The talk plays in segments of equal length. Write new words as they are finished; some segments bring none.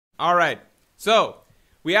All right. So,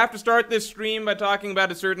 we have to start this stream by talking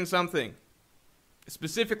about a certain something.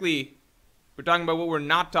 Specifically, we're talking about what we're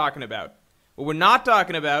not talking about. What we're not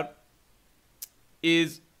talking about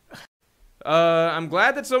is... I'm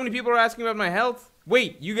glad that so many people are asking about my health.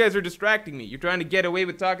 Wait, you guys are distracting me. You're trying to get away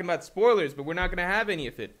with talking about spoilers, but we're not going to have any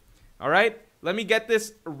of it. Alright? Let me get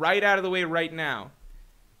this right out of the way right now.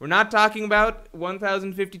 We're not talking about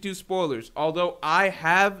 1052 spoilers, although I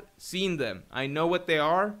have seen them. I know what they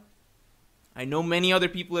are. I know many other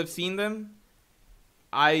people have seen them.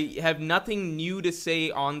 I have nothing new to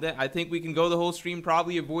say on that. I think we can go the whole stream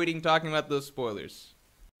probably avoiding talking about those spoilers.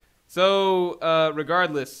 So,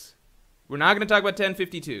 regardless, we're not going to talk about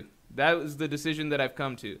 1052. That was the decision that I've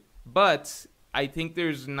come to. But I think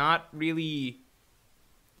there's not really...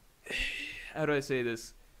 How do I say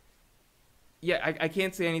this? Yeah, I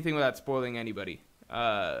can't say anything without spoiling anybody.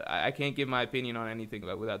 I can't give my opinion on anything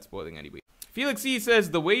without spoiling anybody. Felix C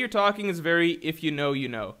says, the way you're talking is very, if you know, you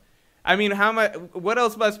know. I mean, what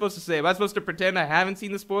else am I supposed to say? Am I supposed to pretend I haven't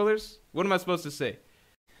seen the spoilers? What am I supposed to say?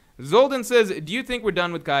 Zoldan says, do you think we're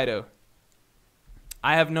done with Kaido?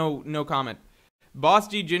 I have no comment. Boss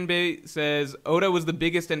G Jinbei says, Oda was the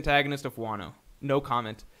biggest antagonist of Wano. No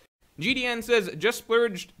comment. GDN says, just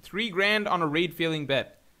splurged $3 grand on a raid failing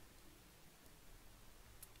bet.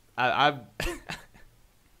 I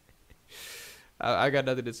got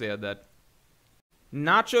nothing to say on that.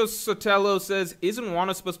 Nacho Sotelo says, isn't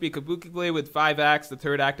Wano supposed to be a kabuki play with 5 acts, the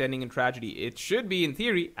 3rd act ending in tragedy? It should be, in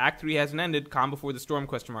theory. Act 3 hasn't ended. Calm before the storm, ?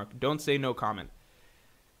 Don't say no comment.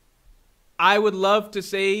 I would love to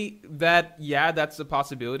say that, yeah, that's a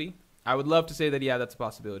possibility. I would love to say that, yeah, that's a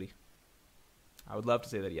possibility. I would love to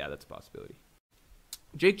say that, yeah, that's a possibility.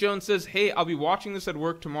 Jake Jones says, hey, I'll be watching this at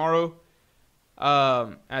work tomorrow.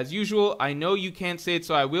 As usual, I know you can't say it,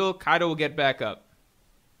 so I will. Kaido will get back up.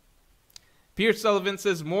 Pierce Sullivan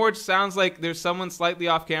says, Morj sounds like there's someone slightly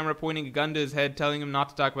off camera pointing a gun to his head telling him not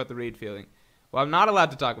to talk about the raid failing. Well, I'm not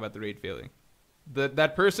allowed to talk about the raid failing.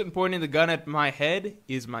 That person pointing the gun at my head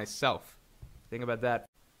is myself. Think about that.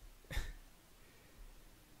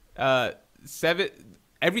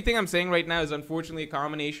 Everything I'm saying right now is unfortunately a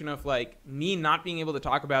combination of like me not being able to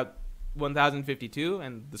talk about 1052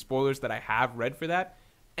 and the spoilers that I have read for that,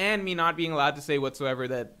 and me not being allowed to say whatsoever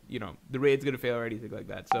that, you know, the raid's gonna fail or anything like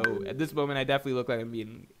that. So at this moment, I definitely look like I'm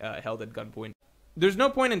being held at gunpoint. There's no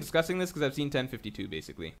point in discussing this because I've seen 1052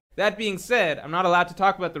 basically. That being said, I'm not allowed to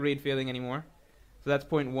talk about the raid failing anymore. So that's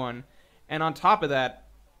point 1. And on top of that,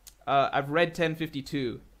 I've read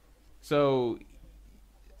 1052. So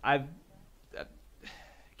I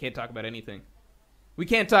can't talk about anything. We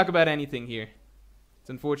can't talk about anything here. It's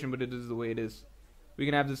unfortunate, but it is the way it is. We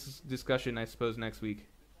can have this discussion, I suppose, next week.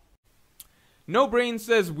 No Brain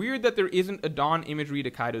says, weird that there isn't a dawn imagery to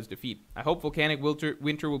Kaido's defeat. I hope volcanic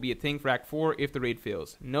winter will be a thing for Act 4 if the raid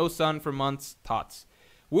fails. No sun for months, tots.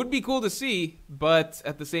 Would be cool to see, but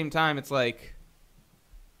at the same time, it's like...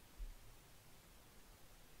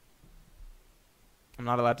 I'm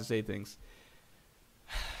not allowed to say things.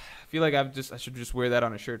 I feel like I should just wear that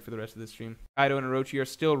on a shirt for the rest of this stream. Kaido and Orochi are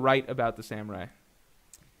still right about the samurai.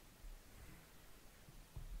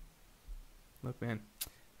 Look, man,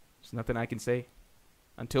 there's nothing I can say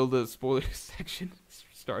until the spoiler section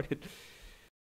started.